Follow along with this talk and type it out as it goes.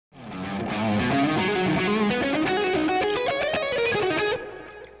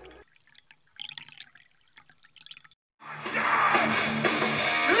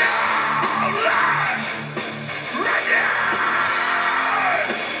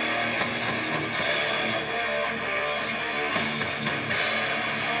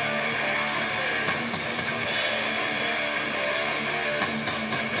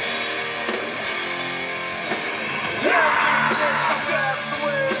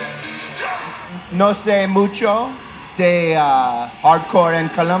no sé mucho de hardcore en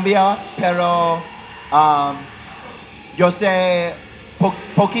Colombia, pero um, yo sé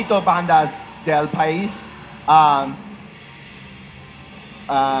poquito bandas del país. Um,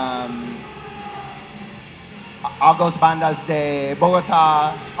 um, Algunas bandas de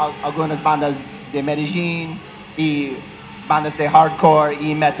Bogotá, algunas bandas de Medellín y bandas de hardcore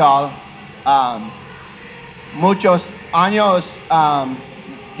y metal. Um, Muchos años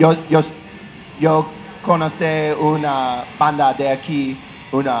yo conocí una banda de aquí,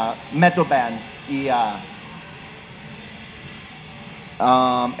 una metal band, y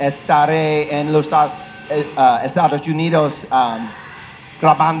estaré en los Estados Unidos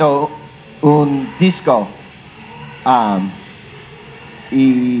grabando un disco.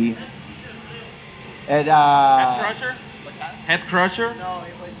 Y era... Head Crusher? Head Crusher? No,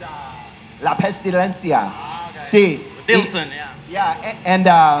 it was La Pestilencia. Sí. Dilson, yeah. Yeah, and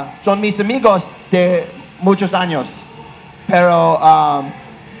son mis amigos de muchos años. Pero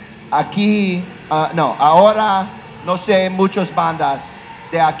aquí, no, ahora no sé muchas bandas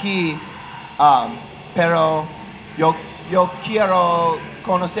de aquí, pero yo quiero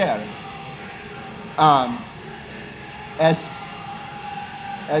conocer.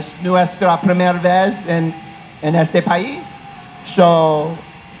 Es nuestra primera vez en este país, so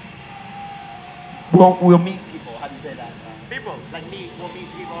we'll meet people. How do you say that? People. Like we'll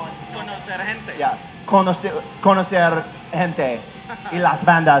meet people. Conocer gente. Yeah, conocer gente y las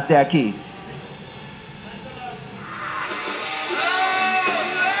bandas de aquí.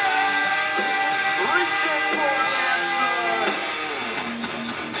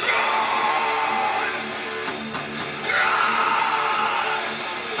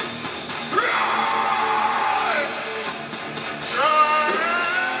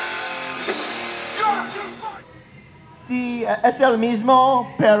 Sí, es el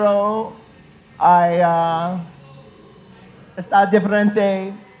mismo, pero hay, está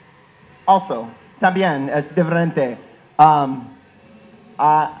diferente also. También es diferente.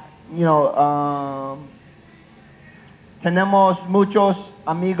 Tenemos muchos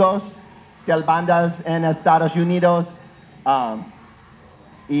amigos de bandas en Estados Unidos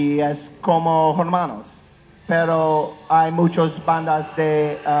y es como hermanos. Pero hay muchas bandas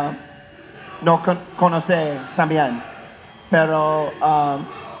de no conocer también. Pero I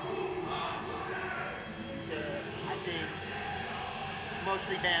think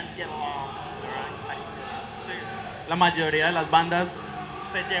mostly bands get along. La mayoría de las bandas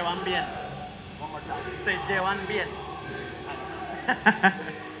se llevan bien. Se llevan bien.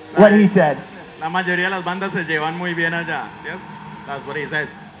 What he said. La mayoría de las bandas se llevan muy bien allá. Yes, that's what he says.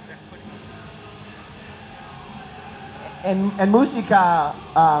 En música,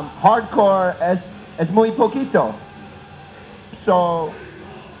 hardcore es muy poquito. So,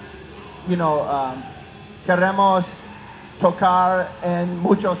 queremos tocar en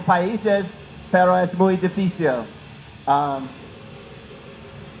muchos países, pero es muy difícil.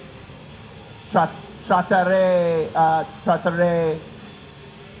 Trataré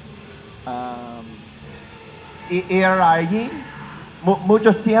ir allí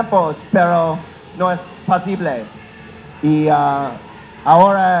muchos tiempos, pero no es posible. Y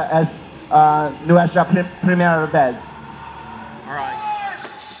ahora es nuestra primera vez. All right.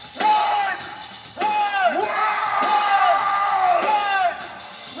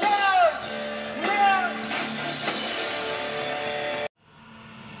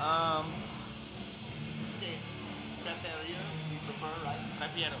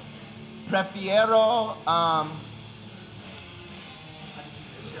 Prefiero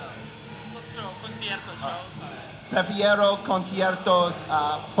prefiero conciertos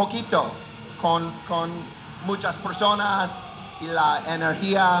poquito con muchas personas y la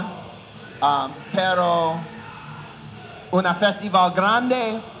energía, pero una festival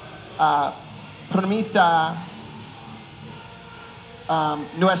grande permita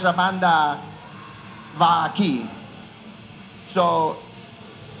nuestra banda va aquí, so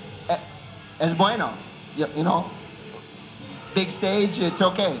es bueno, you know, big stage, it's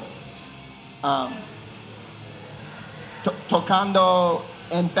okay. Tocando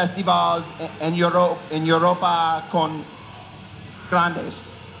en festivals en Europa con grandes,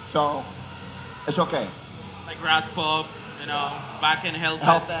 so it's okay. Like Grass Pub, back in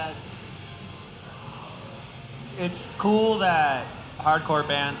Hellfest. It's cool that hardcore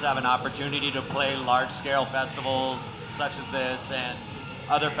bands have an opportunity to play large-scale festivals such as this and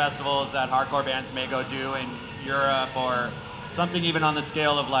other festivals that hardcore bands may go do in Europe or something even on the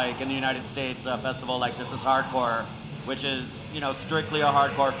scale of like in the United States, a festival like This Is Hardcore, which is, strictly a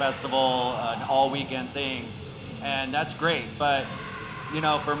hardcore festival, an all weekend thing. And that's great, but you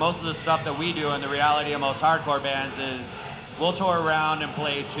know, for most of the stuff that we do, and the reality of most hardcore bands is we'll tour around and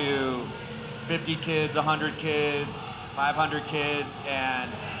play to 50 kids, 100 kids, 500 kids, and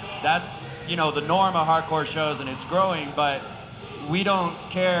that's, you know, the norm of hardcore shows, and it's growing, but we don't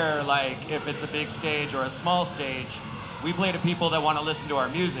care like if it's a big stage or a small stage. We play to people that want to listen to our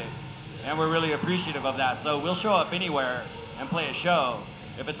music, and we're really appreciative of that. So we'll show up anywhere and play a show.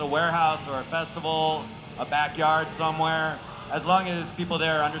 If it's a warehouse or a festival, a backyard somewhere, as long as people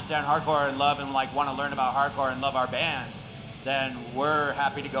there understand hardcore and love and like want to learn about hardcore and love our band, then we're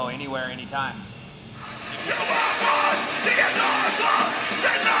happy to go anywhere, anytime.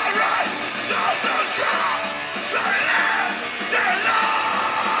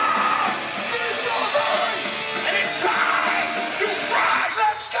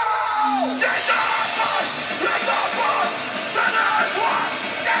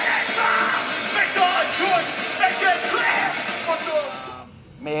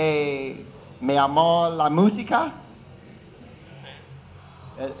 Me amó la música.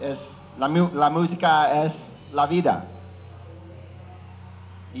 La música es la vida.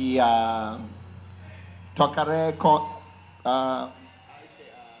 Y tocaré con...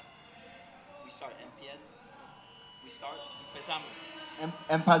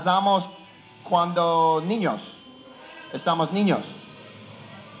 Empezamos cuando niños. Estamos niños.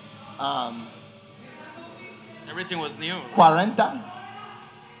 Everything was new.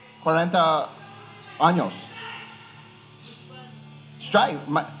 40 años. Strife,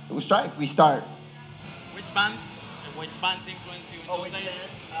 we start. Which bands? And which bands influence you in those days?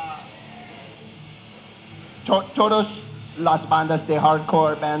 Todos las bandas de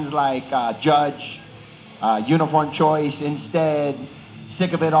hardcore, bands like Judge, Uniform Choice, Instead,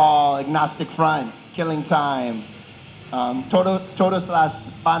 Sick of It All, Agnostic Front, Killing Time. Todas las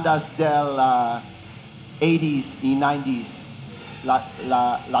bandas del 80s y 90s,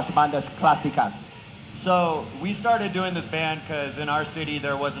 las bandas clásicas. So we started doing this band because in our city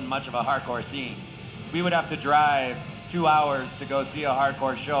there wasn't much of a hardcore scene. We would have to drive 2 hours to go see a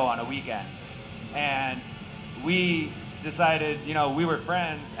hardcore show on a weekend. And we decided, you know, we were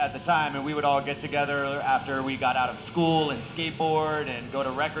friends at the time, and we would all get together after we got out of school and skateboard and go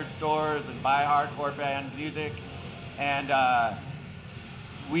to record stores and buy hardcore band music. And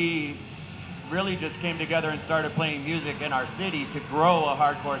we really just came together and started playing music in our city to grow a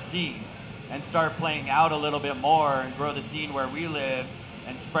hardcore scene and start playing out a little bit more and grow the scene where we live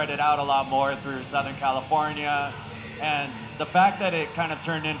and spread it out a lot more through Southern California. And the fact that it kind of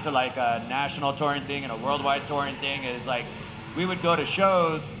turned into like a national touring thing and a worldwide touring thing is like, we would go to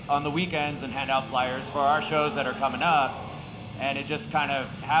shows on the weekends and hand out flyers for our shows that are coming up, and it just kind of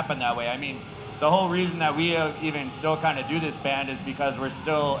happened that way. I mean, the whole reason that we even still kind of do this band is because we're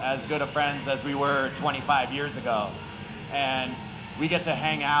still as good of friends as we were 25 years ago. And we get to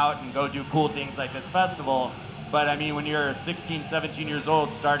hang out and go do cool things like this festival. But I mean, when you're 16, 17 years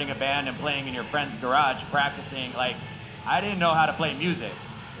old, starting a band and playing in your friend's garage, practicing, like, I didn't know how to play music.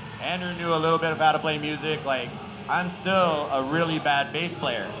 Andrew knew a little bit of how to play music. Like, I'm still a really bad bass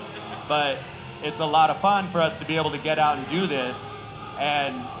player, but it's a lot of fun for us to be able to get out and do this.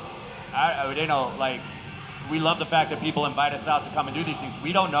 And you know, like, we love the fact that people invite us out to come and do these things.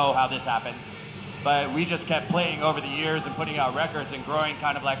 We don't know how this happened, but we just kept playing over the years and putting out records and growing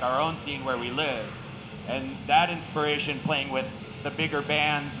kind of like our own scene where we live. And that inspiration, playing with the bigger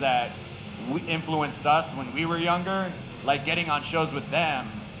bands that influenced us when we were younger, like getting on shows with them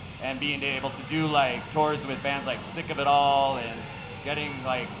and being able to do like tours with bands like Sick of It All, and getting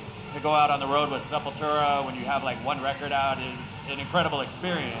like to go out on the road with Sepultura when you have like one record out is an incredible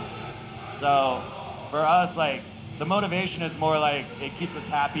experience. So for us, like, the motivation is more like it keeps us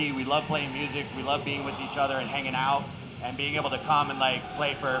happy. We love playing music. We love being with each other and hanging out and being able to come and like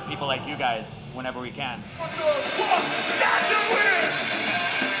play for people like you guys whenever we can. All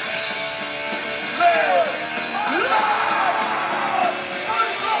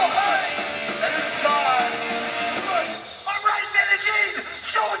right, Medellín,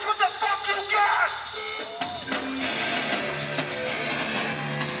 show us what the fuck you got!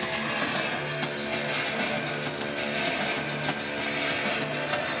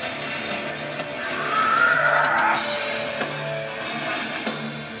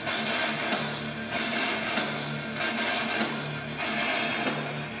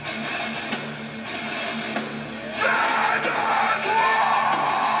 Yeah!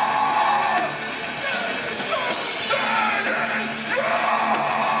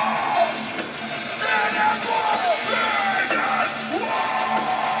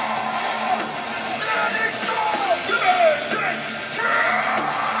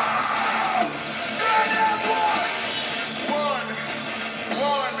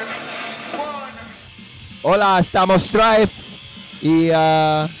 Hola, estamos Strife y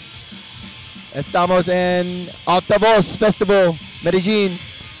estamos en Altavoz Festival, Medellín,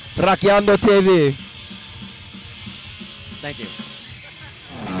 Raqueando TV. Thank you.